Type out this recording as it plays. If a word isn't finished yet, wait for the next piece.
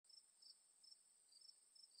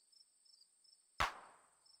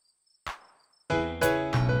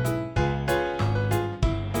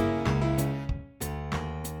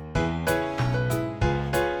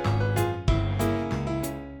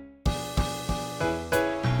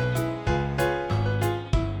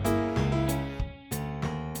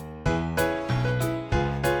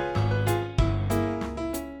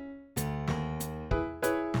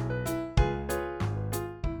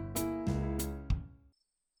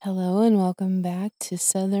Hello and welcome back to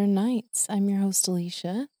Southern Nights. I'm your host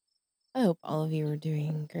Alicia. I hope all of you are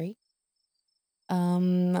doing great.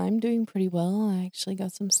 I'm doing pretty well. I actually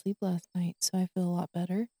got some sleep last night, so I feel a lot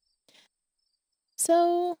better.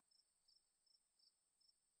 So,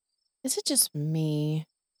 is it just me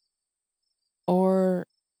or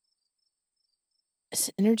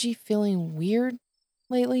is energy feeling weird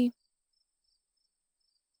lately?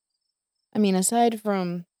 I mean, aside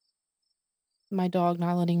from my dog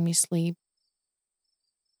not letting me sleep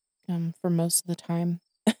for most of the time,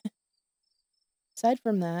 aside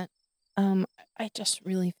from that, I just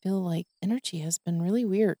really feel like energy has been really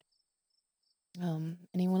weird.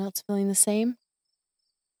 Anyone else feeling the same?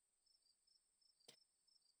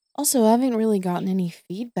 Also, I haven't really gotten any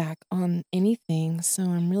feedback on anything, so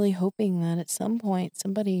I'm really hoping that at some point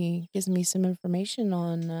somebody gives me some information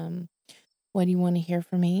on what do you want to hear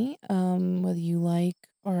from me, whether you like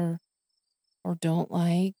or don't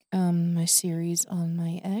like my series on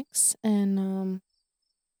my ex, and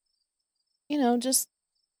just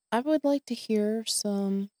I would like to hear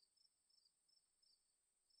some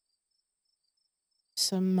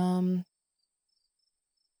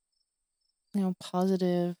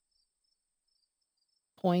positive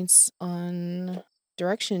points on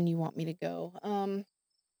direction you want me to go. I'm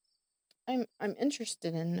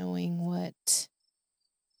interested in knowing what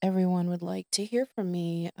everyone would like to hear from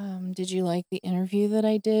me. Did you like the interview that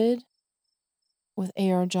I did with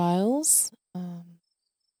A.R. Giles?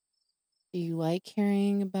 Do you like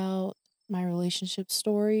hearing about my relationship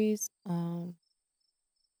stories? I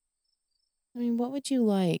mean, what would you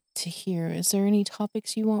like to hear? Is there any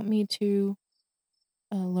topics you want me to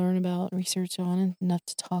learn about, research on, and enough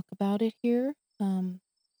to talk about it here?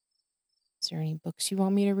 Is there any books you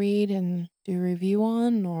want me to read and do a review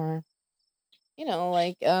on, or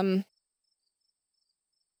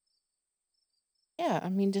yeah, I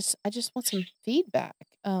mean, I just want some feedback.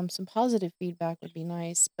 Some positive feedback would be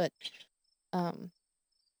nice, but um,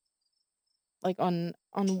 like on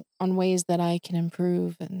ways that I can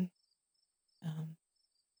improve and um,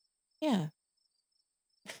 yeah.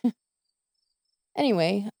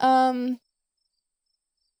 Anyway,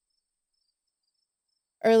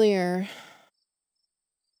 earlier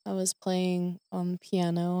I was playing on the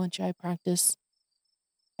piano, which I practice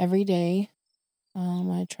every day.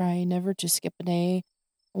 I try never to skip a day.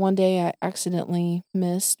 One day I accidentally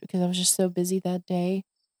missed because I was just so busy that day,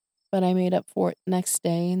 but I made up for it the next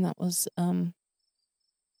day, and that was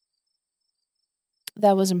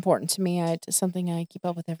important to me. It's something I keep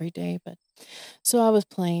up with every day. But so I was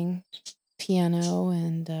playing piano,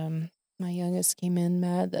 and my youngest came in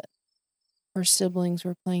mad that her siblings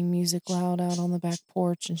were playing music loud out on the back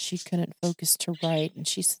porch, and she couldn't focus to write. And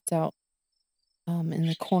she sits out in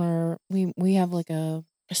the corner. We have like a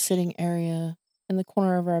sitting area in the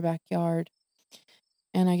corner of our backyard,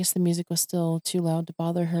 and I guess the music was still too loud to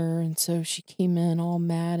bother her, and so she came in all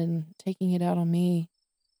mad and taking it out on me.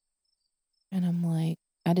 And I'm like,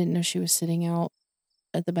 I didn't know she was sitting out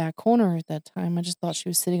at the back corner at that time. I just thought she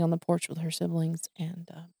was sitting on the porch with her siblings,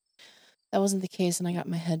 and that wasn't the case. And I got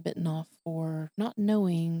my head bitten off for not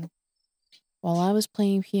knowing while I was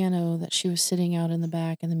playing piano that she was sitting out in the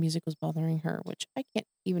back and the music was bothering her, which I can't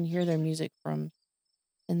even hear their music from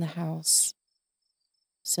in the house.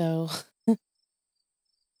 So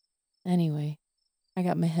anyway, I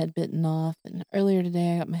got my head bitten off, and earlier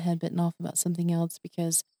today I got my head bitten off about something else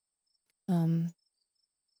because um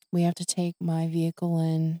we have to take my vehicle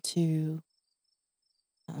in to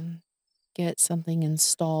um get something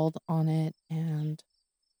installed on it, and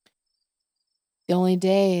the only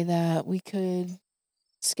day that we could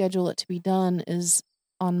schedule it to be done is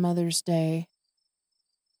on Mother's Day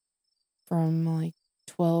from like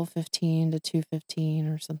 12:15 to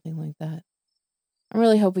 2:15 or something like that. I'm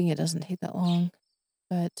really hoping it doesn't take that long,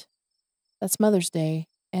 but that's Mother's Day,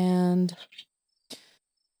 and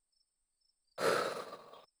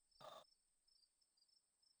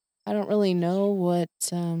I don't really know what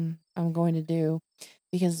I'm going to do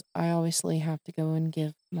because I obviously have to go and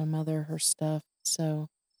give my mother her stuff. So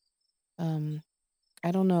um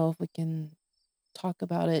I don't know if we can talk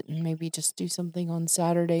about it and maybe just do something on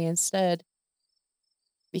Saturday instead,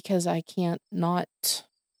 because I can't not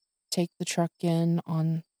take the truck in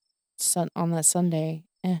on that Sunday.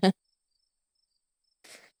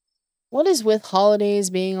 What is with holidays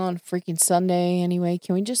being on freaking Sunday anyway?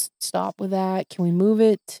 Can we just stop with that? Can we move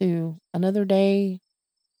it to another day?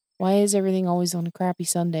 Why is everything always on a crappy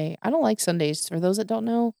Sunday? I don't like Sundays. For those that don't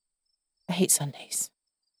know, I hate Sundays.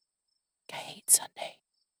 I hate Sunday.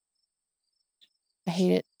 I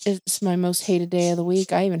hate it. It's my most hated day of the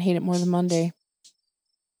week. I even hate it more than Monday.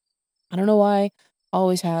 I don't know why.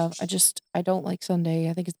 Always have. I don't like Sunday.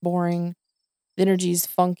 I think it's boring. The energy's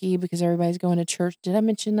funky because everybody's going to church. Did I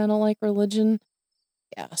mention I don't like religion?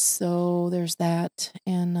 Yeah, so there's that.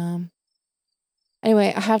 And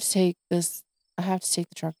anyway, I have to take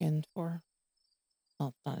the truck in for, well,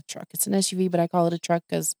 it's not a truck. It's an SUV, but I call it a truck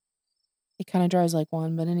cuz it kind of drives like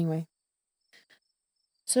one, but anyway.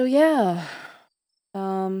 So yeah.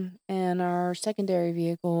 And our secondary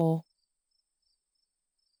vehicle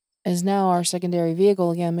is now our secondary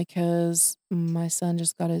vehicle again because my son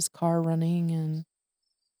just got his car running and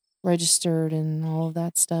registered and all of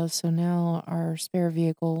that stuff. So now our spare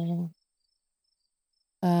vehicle,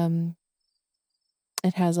 um,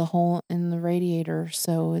 it has a hole in the radiator,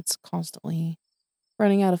 so it's constantly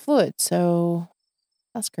running out of fluid. So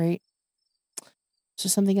that's great. It's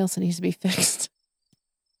just something else that needs to be fixed.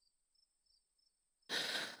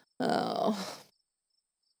 Oh,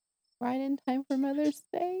 right in time for Mother's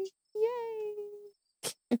Day.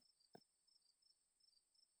 Yay!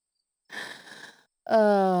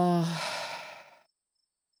 Uh,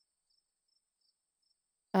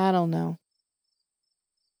 I don't know.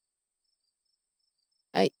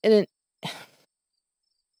 I and it,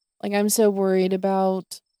 like I'm so worried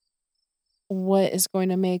about what is going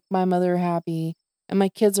to make my mother happy, and my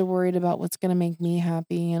kids are worried about what's going to make me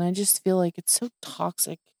happy, and I just feel like it's so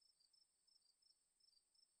toxic.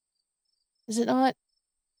 Is it not?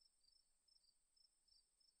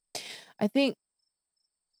 I think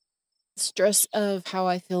stress of how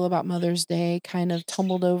I feel about Mother's Day kind of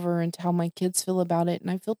tumbled over into how my kids feel about it,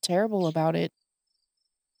 and I feel terrible about it.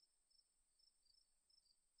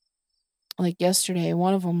 Like yesterday,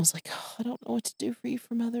 one of them was like, "Oh, I don't know what to do for you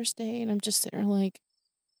for Mother's Day," and I'm just sitting there like,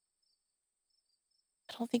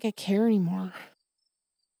 I don't think I care anymore.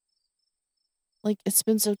 Like it's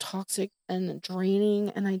been so toxic and draining,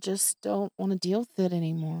 and I just don't want to deal with it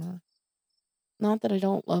anymore. Not that I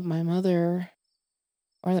don't love my mother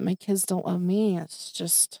or that my kids don't love me. It's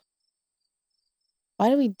just, why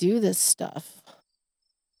do we do this stuff?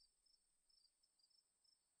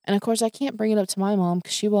 And of course, I can't bring it up to my mom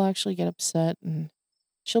because she will actually get upset and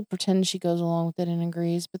she'll pretend she goes along with it and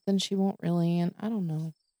agrees, but then she won't really. And I don't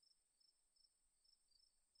know.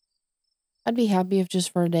 I'd be happy if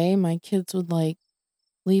just for a day my kids would like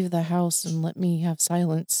leave the house and let me have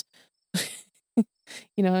silence.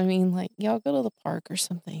 You know what I mean? Like, y'all go to the park or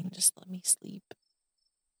something. Just let me sleep.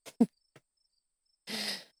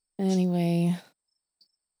 Anyway,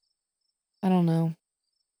 I don't know.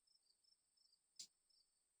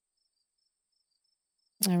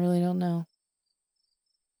 I really don't know.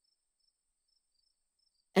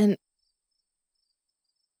 And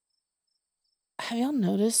have y'all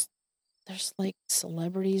noticed there's like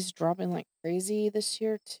celebrities dropping like crazy this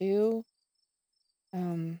year too?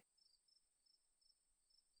 Um,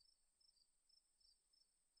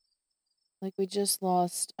 like we just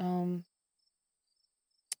lost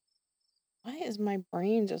why is my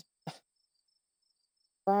brain just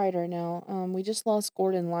fried right now? We just lost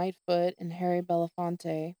Gordon Lightfoot and Harry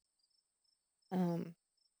Belafonte. Um,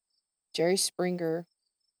 Jerry Springer.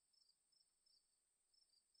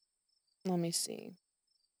 Let me see.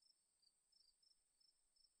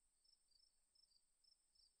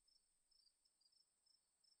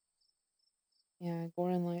 Yeah,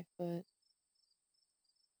 Gordon Lightfoot.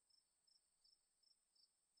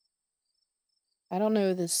 I don't know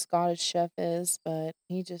who this Scottish chef is, but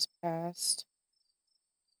he just passed.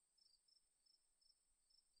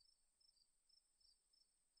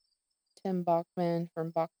 Tim Bachman from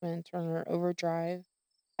Bachman Turner Overdrive.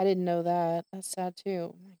 I didn't know that. That's sad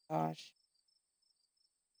too. Oh my gosh.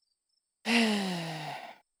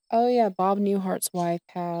 Oh yeah, Bob Newhart's wife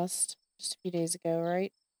passed just a few days ago,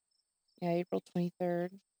 right? Yeah, April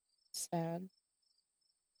 23rd. Sad.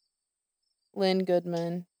 Lynn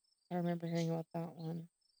Goodman. I remember hearing about that one.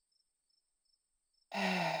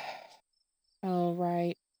 Oh,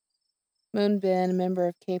 right. Moonbin, member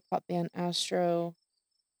of K-pop band Astro.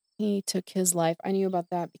 He took his life. I knew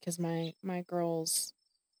about that because my girls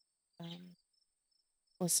um,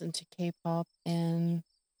 listen to K-pop, and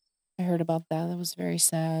I heard about that. That was very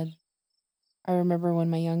sad. I remember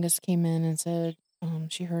when my youngest came in and said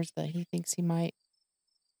she heard that he thinks he might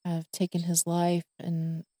have taken his life,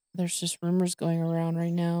 and there's just rumors going around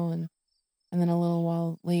right now. And then a little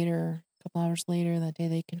while later, a couple hours later, that day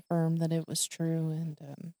they confirmed that it was true, and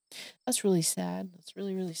that's really sad. That's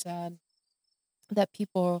really really sad that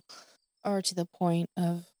people are to the point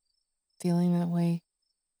of feeling that way.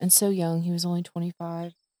 And so young, he was only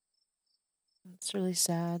 25. It's really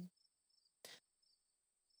sad.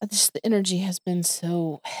 Just the energy has been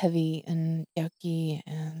so heavy and yucky,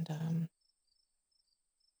 and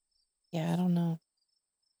yeah, I don't know.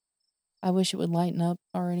 I wish it would lighten up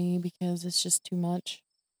already because it's just too much.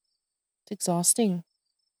 It's exhausting.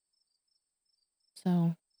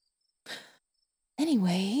 So,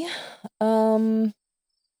 anyway, I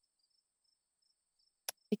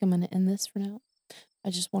think I'm going to end this for now.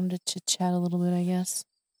 I just wanted to chit chat a little bit, I guess.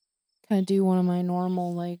 Kind of do one of my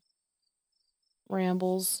normal, like,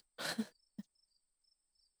 rambles.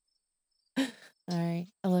 All right.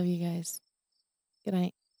 I love you guys. Good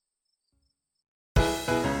night.